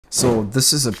So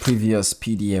this is a previous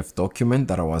PDF document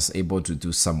that I was able to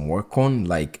do some work on,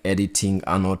 like editing,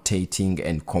 annotating,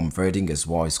 and converting, as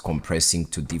well as compressing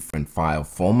to different file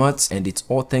formats. And it's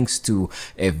all thanks to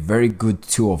a very good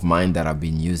tool of mine that I've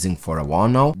been using for a while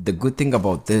now. The good thing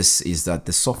about this is that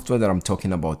the software that I'm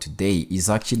talking about today is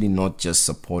actually not just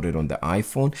supported on the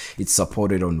iPhone, it's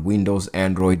supported on Windows,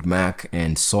 Android, Mac,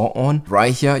 and so on.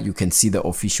 Right here, you can see the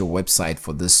official website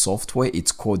for this software.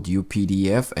 It's called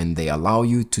UPDF, and they allow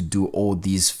you to do all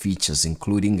these features,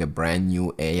 including a brand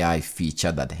new AI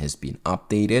feature that has been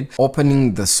updated.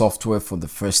 Opening the software for the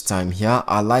first time here,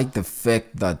 I like the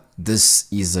fact that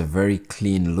this is a very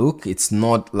clean look. It's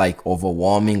not like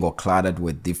overwhelming or cluttered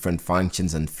with different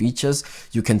functions and features.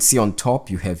 You can see on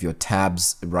top you have your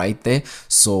tabs right there.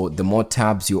 So the more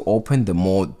tabs you open, the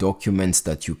more documents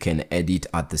that you can edit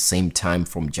at the same time,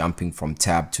 from jumping from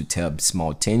tab to tab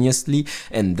simultaneously.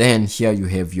 And then here you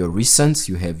have your recents,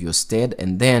 you have your stead,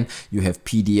 and then you have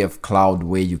PDF Cloud,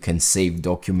 where you can save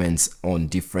documents on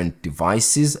different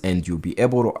devices, and you'll be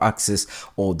able to access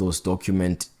all those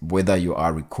documents whether you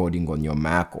are recording on your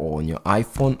Mac or on your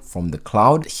iPhone from the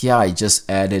cloud. Here I just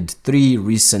added 3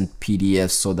 recent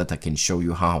PDFs so that I can show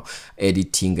you how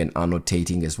editing and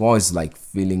annotating, as well as like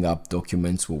filling up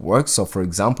documents, will work. So for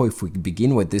example, if we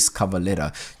begin with this cover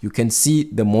letter, you can see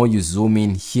the more you zoom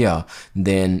in here,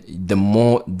 then the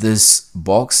more this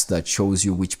box that shows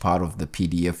you which part of the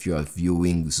PDF you are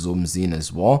viewing zooms in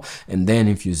as well. And then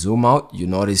if you zoom out, you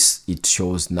notice it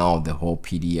shows now the whole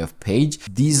PDF page.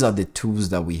 These are the tools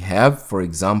that we have. For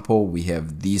example, we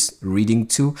have this reading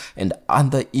tool, and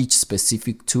under each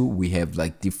specific tool we have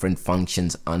like different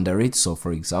functions under it. So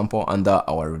for example, under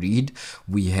our read,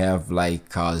 we have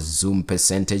like a zoom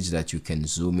percentage that you can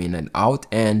zoom in and out,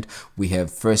 and we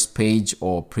have first page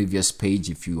or previous page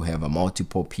if you have a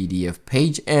multiple PDF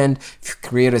page. And if you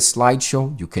create a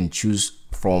slideshow, you can choose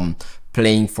from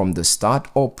playing from the start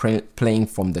or playing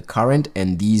from the current,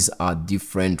 and these are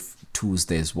different tools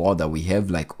there as well that we have,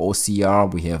 like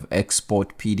OCR, we have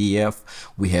export PDF,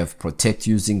 we have protect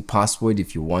using password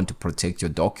if you want to protect your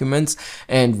documents,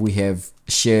 and we have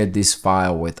share this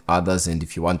file with others. And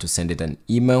if you want to send it an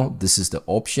email, this is the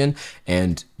option,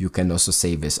 and you can also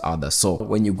save as others. So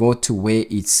when you go to where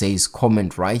it says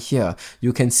comment right here,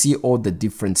 you can see all the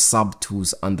different sub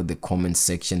tools under the comment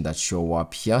section that show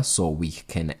up here. So we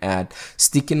can add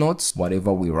sticky notes.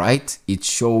 Whatever we write, it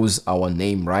shows our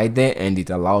name right there, and it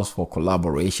allows for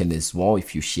collaboration as well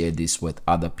if you share this with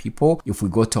other people. If we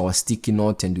go to our sticky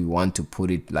note and we want to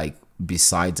put it like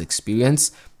besides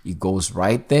experience, it goes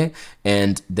right there.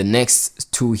 And the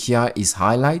next tool here is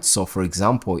highlight. So for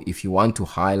example, if you want to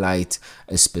highlight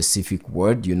a specific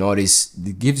word, you notice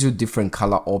it gives you different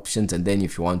color options, and then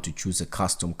if you want to choose a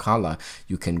custom color,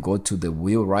 you can go to the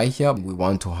wheel right here. We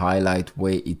want to highlight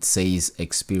where it says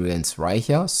experience right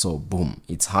here, so boom,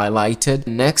 it's highlighted.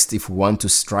 Next, if we want to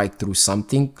strike through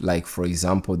something, like for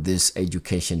example this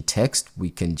education text,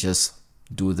 we can just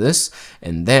do this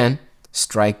and then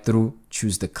strike through,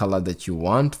 choose the color that you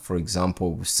want. For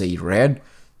example, say red.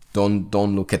 Don't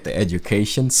look at the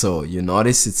education. So you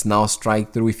notice it's now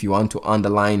strike through. If you want to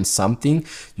underline something,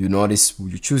 you notice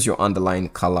you choose your underline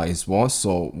color as well.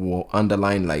 So we'll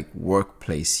underline like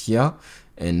workplace here,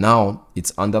 and now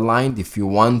it's underlined. If you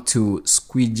want to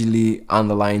squeegily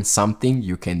underline something,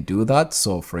 you can do that.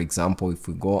 So for example, if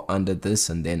we go under this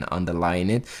and then underline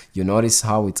it, you notice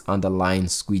how it's underlined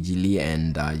squeegily,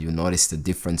 and you notice the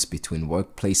difference between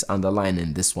workplace underline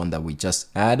and this one that we just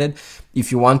added.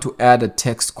 If you want to add a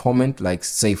text comment, like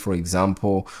say for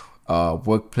example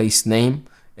workplace name,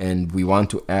 and we want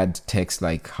to add text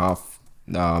like half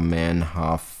man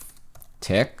half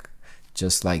tech,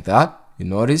 just like that, you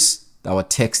notice our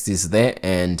text is there.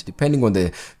 And depending on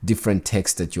the different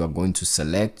text that you are going to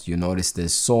select, you notice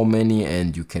there's so many,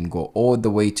 and you can go all the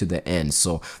way to the end.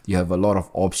 So you have a lot of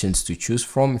options to choose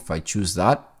from. If I choose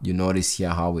that, you notice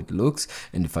here how it looks,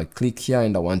 and if I click here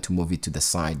and I want to move it to the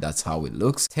side, that's how it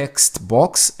looks. Text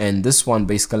box, and this one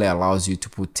basically allows you to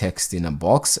put text in a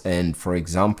box, and for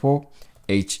example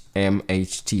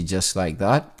HMHT, just like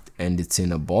that, and it's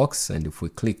in a box. And if we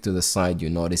click to the side, you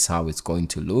notice how it's going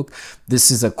to look. This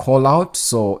is a call out.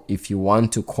 So if you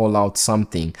want to call out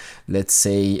something, let's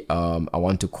say I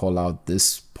want to call out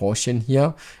this portion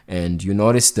here, and you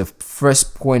notice the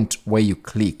first point where you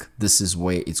click, this is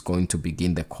where it's going to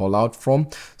begin the call out from.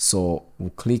 So we'll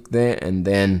click there, and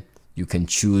then you can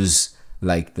choose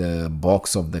like the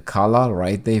box of the color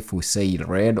right there. If we say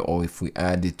red, or if we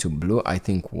add it to blue, I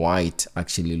think white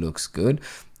actually looks good.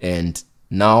 And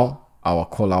now our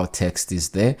call out text is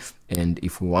there, and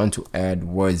if we want to add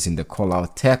words in the call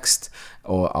out text,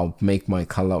 or I'll make my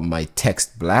color, my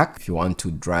text black. If you want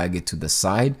to drag it to the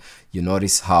side, you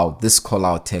notice how this call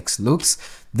out text looks.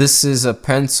 This is a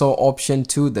pencil option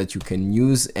too that you can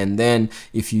use. And then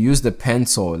if you use the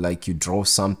pencil, like you draw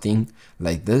something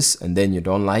like this and then you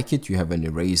don't like it, you have an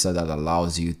eraser that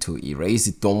allows you to erase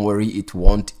it. Don't worry, it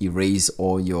won't erase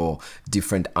all your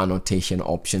different annotation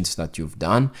options that you've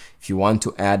done. If you want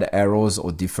to add arrows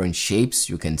or different shapes,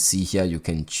 you can see here, you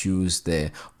can choose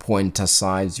the pointer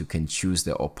size, you can choose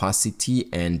the opacity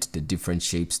and the different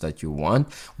shapes that you want.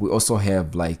 We also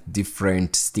have like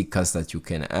different stickers that you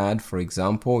can add. For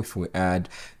example, if we add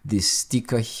this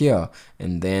sticker here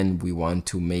and then we want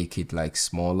to make it like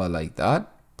smaller like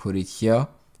that, put it here,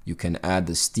 you can add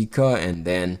the sticker. And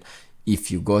then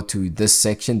if you go to this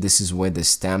section, this is where the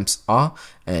stamps are,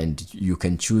 and you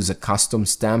can choose a custom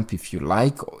stamp if you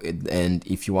like. And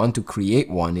if you want to create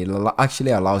one, it actually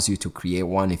allows you to create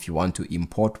one. If you want to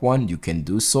import one, you can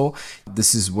do so.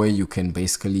 This is where you can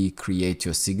basically create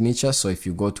your signature. So if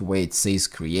you go to where it says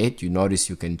create, you notice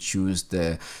you can choose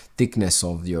the thickness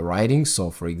of your writing. So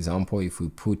for example, if we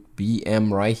put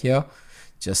BM right here,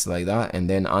 just like that, and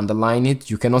then underline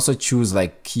it. You can also choose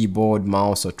like keyboard,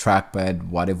 mouse, or trackpad,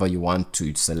 whatever you want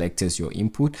to select as your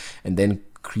input, and then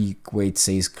click where it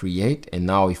says create. And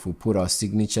now if we put our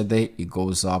signature there, it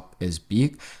goes up as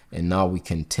big, and now we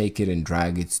can take it and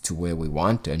drag it to where we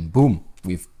want, and boom,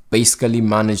 we've basically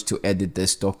managed to edit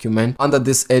this document. Under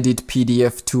this edit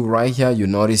PDF tool right here, you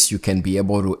notice you can be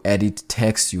able to edit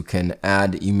text, you can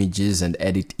add images and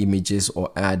edit images,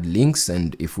 or add links.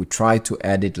 And if we try to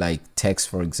edit like text,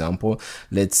 for example,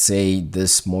 let's say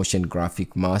this motion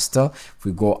graphic master, if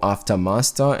we go after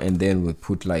master and then we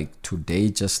put like today,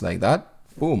 just like that,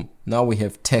 boom, now we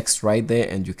have text right there,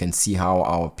 and you can see how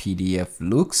our PDF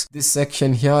looks. This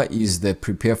section here is the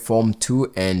prepare form tool,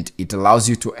 and it allows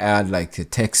you to add like a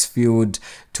text field,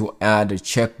 to add a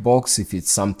checkbox if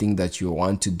it's something that you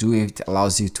want to do. It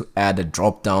allows you to add a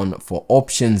drop down for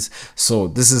options. So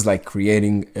this is like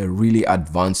creating a really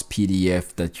advanced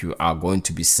PDF that you are going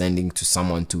to be sending to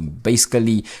someone to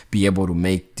basically be able to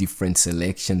make different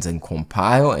selections and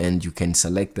compile. And you can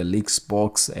select the links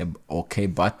box, OK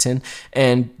button,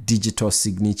 and digital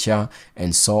signature,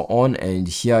 and so on. And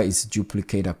here is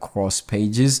duplicate across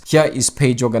pages. Here is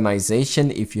page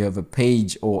organization. If you have a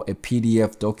page or a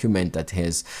PDF document that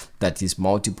is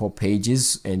multiple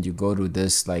pages, and you go to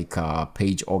this like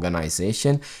page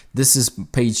organization, this is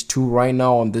page 2 right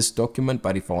now on this document,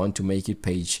 but if I want to make it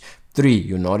page 3,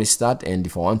 you notice that. And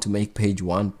if I want to make page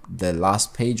 1 the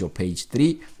last page, or page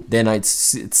 3, then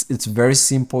it's very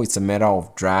simple. It's a matter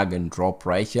of drag and drop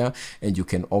right here, and you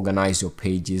can organize your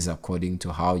pages according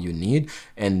to how you need.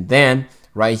 And then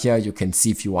right here you can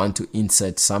see if you want to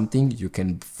insert something, you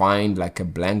can find like a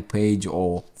blank page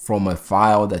or from a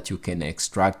file that you can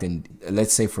extract. And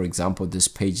let's say for example this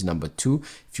page number 2,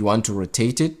 if you want to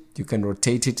rotate it, you can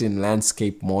rotate it in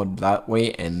landscape mode that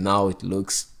way, and now it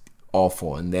looks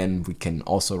awful. And then we can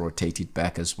also rotate it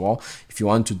back as well. If you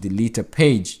want to delete a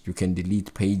page, you can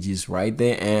delete pages right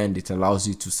there, and it allows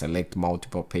you to select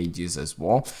multiple pages as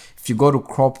well. If you go to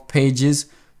crop pages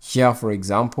here, for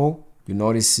example, you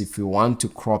notice if you want to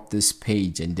crop this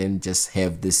page and then just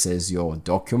have this as your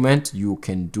document, you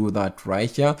can do that right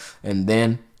here. And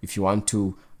then if you want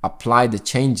to apply the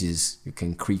changes, you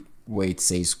can click where it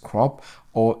says crop,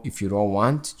 or if you don't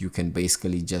want, you can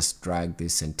basically just drag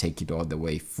this and take it all the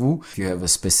way through. If you have a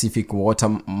specific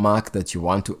watermark that you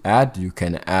want to add, you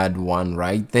can add one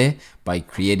right there by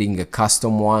creating a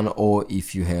custom one. Or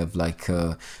if you have like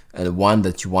a one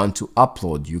that you want to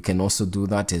upload, you can also do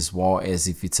that, as well as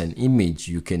if it's an image,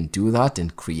 you can do that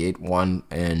and create one.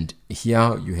 And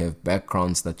here you have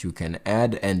backgrounds that you can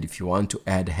add, and if you want to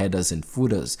add headers and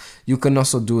footers, you can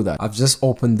also do that. I've just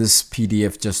opened this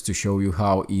PDF just to show you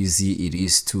how easy it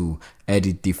is to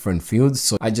edit different fields.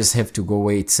 So I just have to go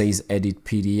where it says edit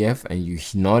PDF, and you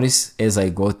notice as I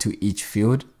go to each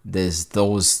field, there's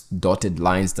those dotted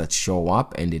lines that show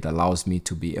up, and it allows me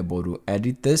to be able to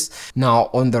edit this. Now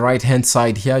on the right hand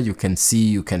side here, you can see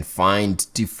you can find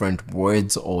different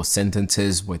words or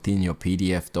sentences within your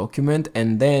PDF document,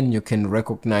 and then you can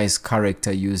recognize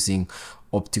character using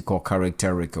optical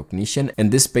character recognition.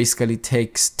 And this basically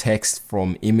takes text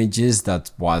from images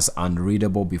that was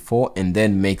unreadable before and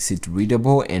then makes it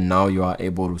readable, and now you are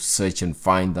able to search and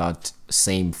find that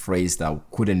same phrase that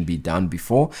couldn't be done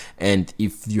before. And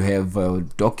if you have a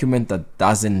document that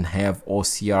doesn't have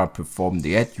OCR performed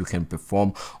yet, you can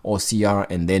perform OCR,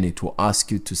 and then it will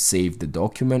ask you to save the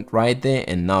document right there,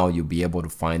 and now you'll be able to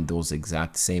find those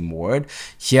exact same word.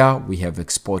 Here we have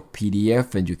export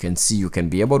PDF, and you can see you can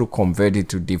be able to convert it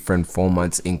to different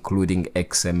formats including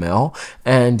XML,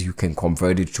 and you can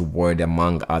convert it to Word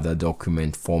among other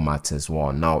document formats as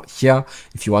well. Now here,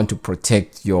 if you want to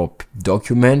protect your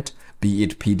document, be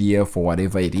it PDF or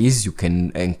whatever it is, you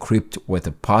can encrypt with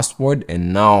a password,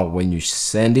 and now when you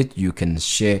send it, you can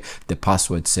share the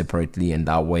password separately, and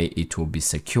that way it will be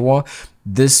secure.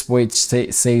 This way it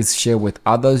says share with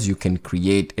others. You can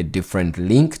create a different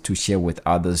link to share with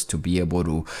others to be able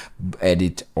to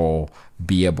edit or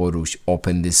be able to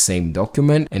open this same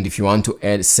document. And if you want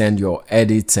to send your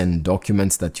edits and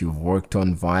documents that you've worked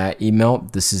on via email,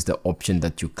 this is the option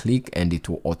that you click, and it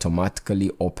will automatically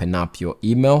open up your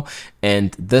email.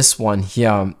 And this one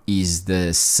here is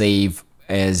the save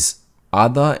as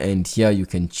other, and here you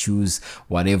can choose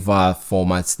whatever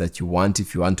formats that you want.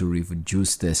 If you want to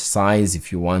reduce the size,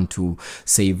 if you want to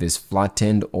save as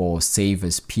flattened or save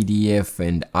as PDF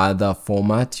and other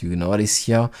format, you notice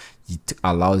here it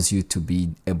allows you to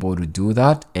be able to do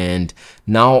that. And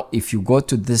now if you go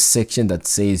to this section that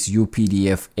says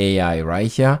UPDF AI right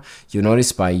here, you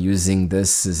notice by using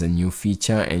this is a new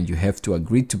feature, and you have to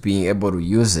agree to being able to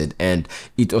use it, and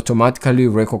it automatically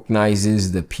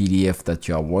recognizes the PDF that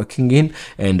you are working in.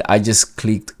 And I just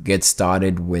clicked get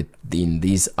started with in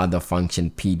this other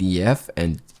function PDF,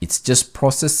 and it's just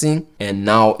processing, and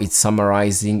now it's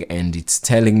summarizing, and it's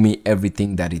telling me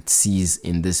everything that it sees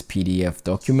in this PDF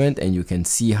document. And you can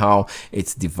see how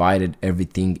it's divided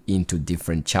everything into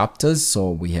different chapters. So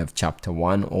we have chapter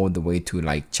 1 all the way to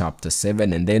like chapter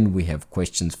 7, and then we have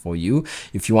questions for you.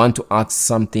 If you want to ask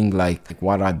something like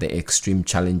what are the extreme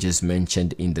challenges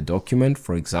mentioned in the document,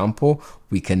 for example,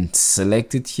 we can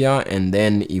select it here, and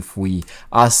then if we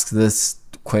ask this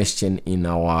question in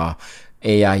our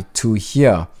AI 2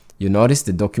 here, you notice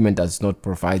the document does not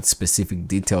provide specific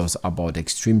details about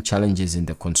extreme challenges in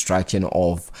the construction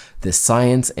of the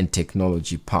science and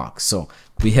technology park. So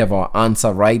we have our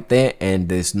answer right there, and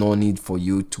there's no need for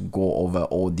you to go over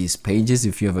all these pages.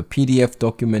 If you have a PDF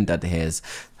document that has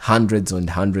hundreds and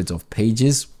hundreds of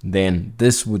pages, then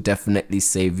this would definitely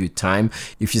save you time.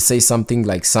 If you say something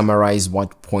like summarize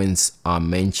what points are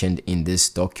mentioned in this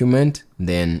document,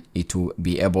 then it will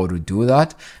be able to do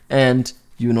that. And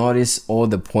you notice all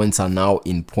the points are now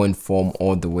in point form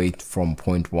all the way from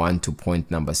point 1 to point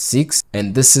number 6.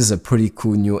 And this is a pretty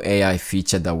cool new AI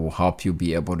feature that will help you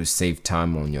be able to save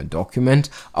time on your document.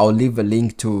 I'll leave a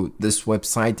link to this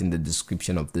website in the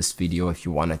description of this video if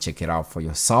you want to check it out for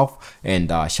yourself. And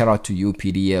shout out to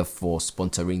UPDF for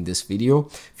sponsoring this video.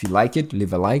 If you like it,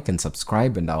 leave a like and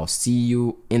subscribe, and I'll see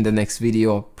you in the next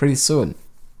video pretty soon.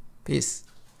 Peace.